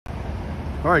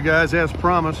All right, guys, as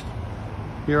promised,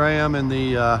 here I am in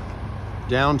the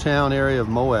downtown area of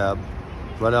Moab,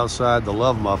 right outside the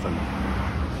Love Muffin.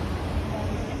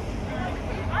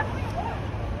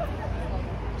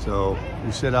 So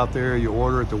you sit out there, you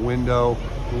order at the window,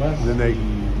 and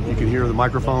then you can hear the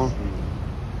microphone.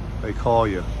 They call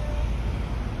you.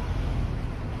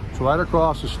 It's right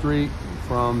across the street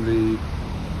from the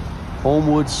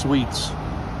Homewood Suites,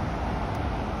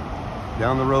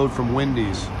 down the road from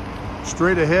Wendy's.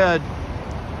 Straight ahead,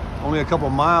 only a couple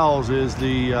miles, is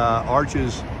the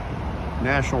Arches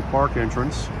National Park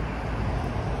entrance.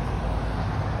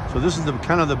 So this is the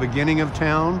kind of the beginning of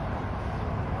town,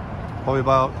 probably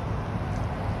about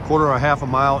a quarter or half a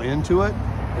mile into it,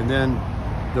 and then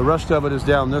the rest of it is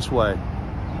down this way.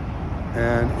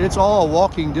 And it's all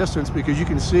walking distance because you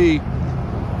can see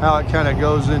how it kind of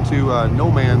goes into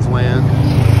no man's land.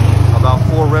 About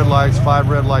 4 red lights, 5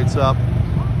 red lights up.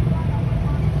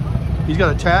 He's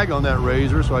got a tag on that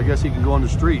Razor, so I guess he can go on the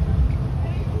street.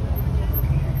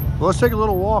 Well, let's take a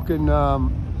little walk and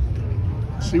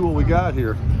see what we got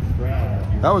here.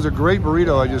 That was a great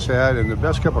burrito I just had, and the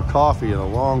best cup of coffee in a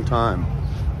long time.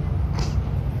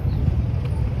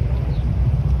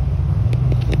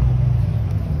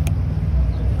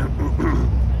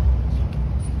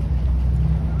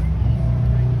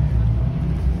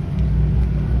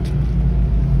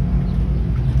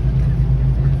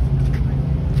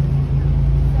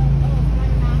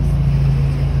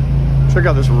 Check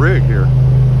out this rig here,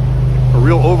 a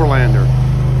real overlander.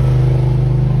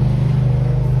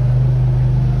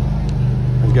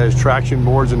 He's got his traction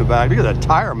boards in the back. Look at that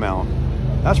tire mount.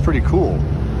 That's pretty cool.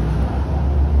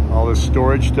 All this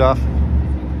storage stuff.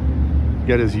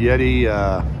 Got his Yeti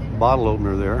bottle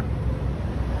opener there.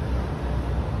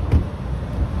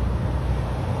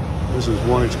 This is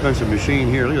one expensive machine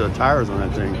here. Look at the tires on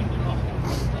that thing.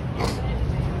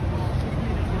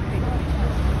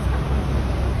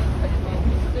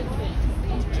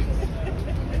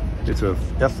 It's a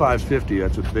F550.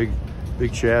 That's a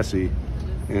big chassis,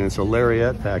 and it's a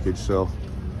Lariat package, so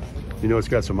you know it's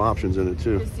got some options in it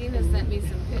too. Christina sent me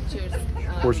some pictures.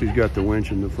 Of course, he's got the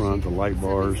winch in the front, the light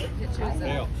bars. Pictures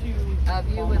of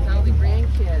you with all the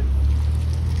grandkids.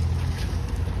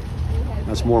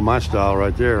 That's more my style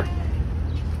right there.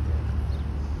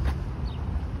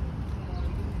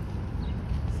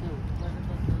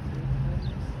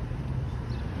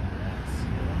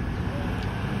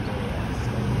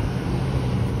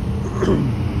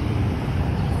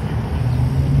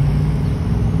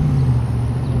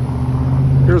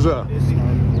 Here's a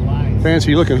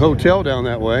fancy looking hotel down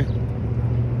that way.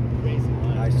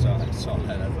 I saw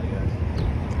that.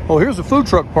 Oh, here's the food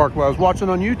truck park where I was watching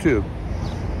on YouTube.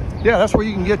 Yeah, that's where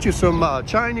you can get you some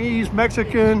Chinese,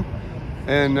 Mexican,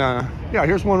 and yeah,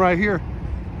 here's one right here.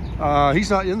 He's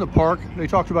not in the park. They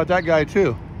talked about that guy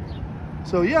too.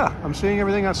 So yeah, I'm seeing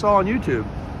everything I saw on YouTube.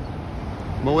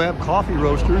 Moab Coffee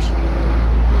Roasters.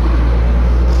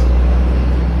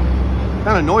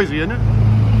 Kind of noisy, isn't it?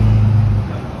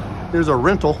 There's a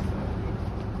rental.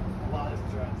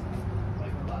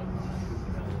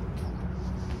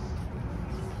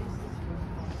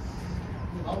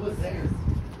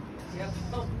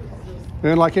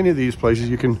 And like any of these places,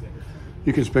 you can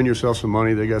spend yourself some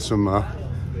money. They got some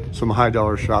high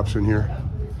dollar shops in here.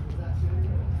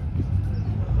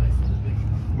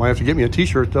 Might have to get me a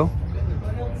t-shirt though.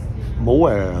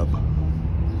 Moab.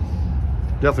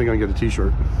 Definitely gonna get a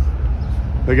t-shirt.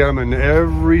 They got them in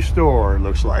every store, it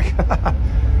looks like.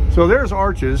 So there's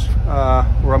Arches,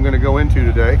 where I'm going to go into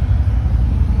today.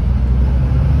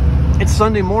 It's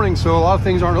Sunday morning, so a lot of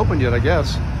things aren't open yet, I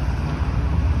guess.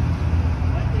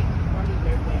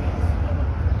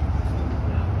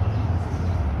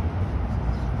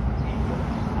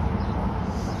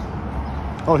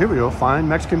 Oh, here we go. Fine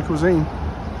Mexican cuisine.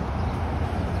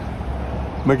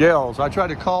 Miguel's. I tried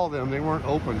to call them. They weren't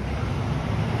open.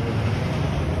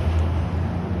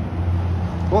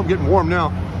 Well, I'm getting warm now.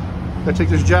 Gotta take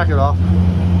this jacket off.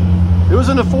 It was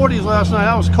in the 40s last night.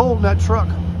 I was cold in that truck.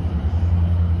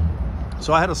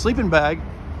 So I had a sleeping bag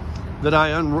that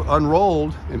I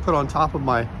unrolled and put on top of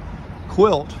my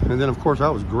quilt. And then, of course, that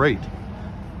was great.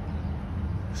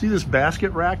 See this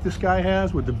basket rack this guy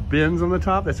has with the bins on the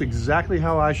top? That's exactly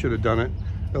how I should have done it.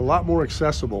 A lot more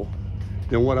accessible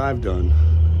than what I've done.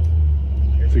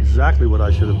 It's exactly what I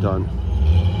should have done.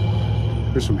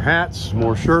 There's some hats,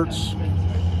 more shirts.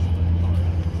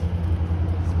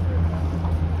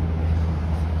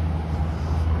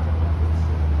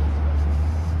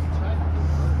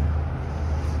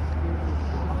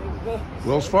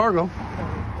 Wells Fargo.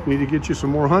 Need to get you some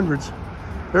more hundreds.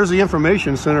 There's the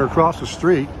information center across the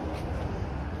street.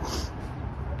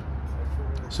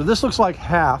 So this looks like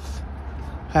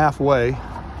halfway.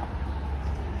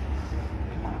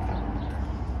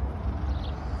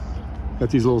 Got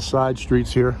these little side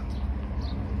streets here.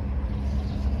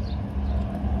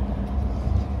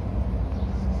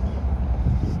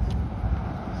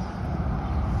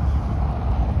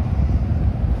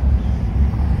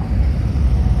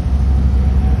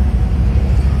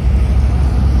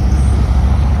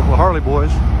 Couple of Harley boys.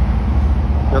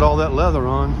 Got all that leather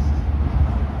on.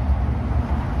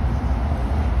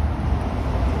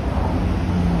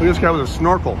 Look at this guy with a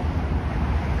snorkel.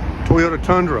 Toyota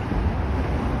Tundra.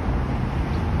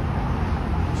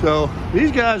 So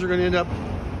these guys are going to end up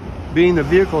being the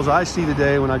vehicles I see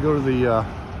today when I go to the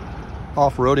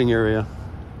off-roading area.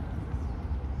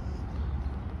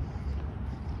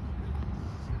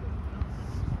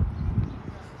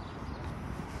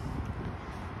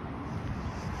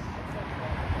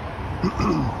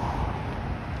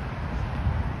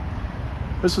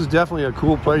 This is definitely a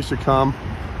cool place to come.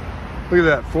 Look at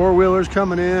that, four-wheelers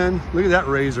coming in. Look at that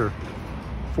Razor,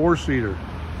 four-seater.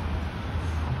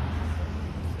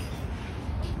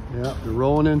 Yeah, they're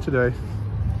rolling in today.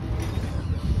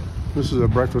 This is a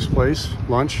breakfast place,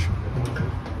 lunch.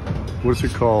 What's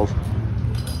it called?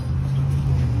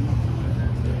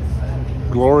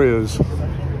 Gloria's.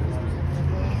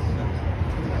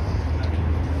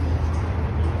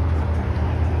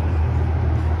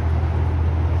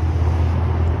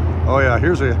 Oh yeah,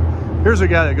 here's a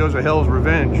guy that goes to Hell's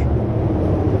Revenge.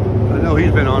 I know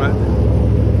he's been on it.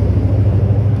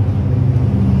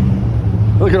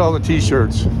 Look at all the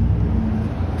t-shirts.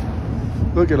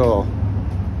 Look at all.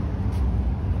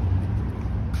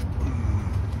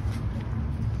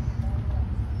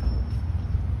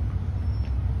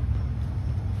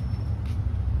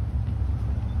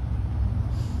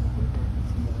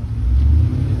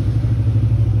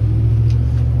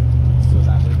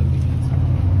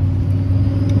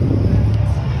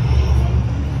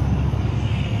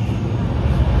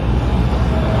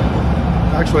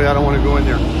 Actually, I don't want to go in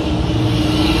there.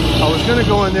 I was going to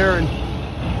go in there and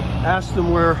ask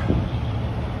them where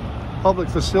public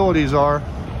facilities are,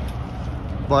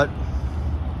 but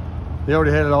they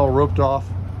already had it all roped off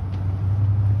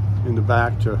in the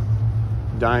back to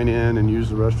dine in and use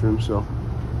the restroom, so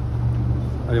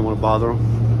I didn't want to bother them.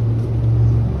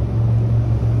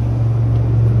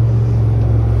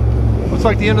 Looks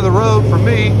like the end of the road for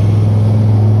me.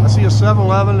 I see a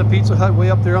 7-Eleven and a Pizza Hut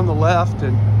way up there on the left,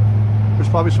 and there's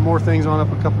probably some more things on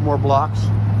up a couple more blocks.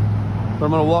 But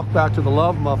I'm going to walk back to the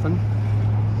Love Muffin.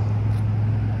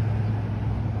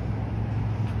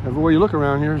 Everywhere you look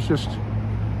around here is just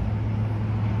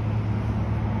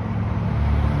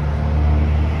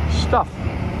stuff.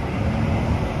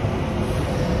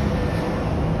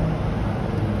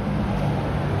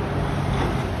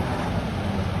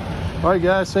 All right,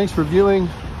 guys, thanks for viewing.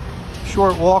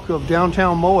 Short walk of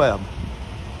downtown Moab.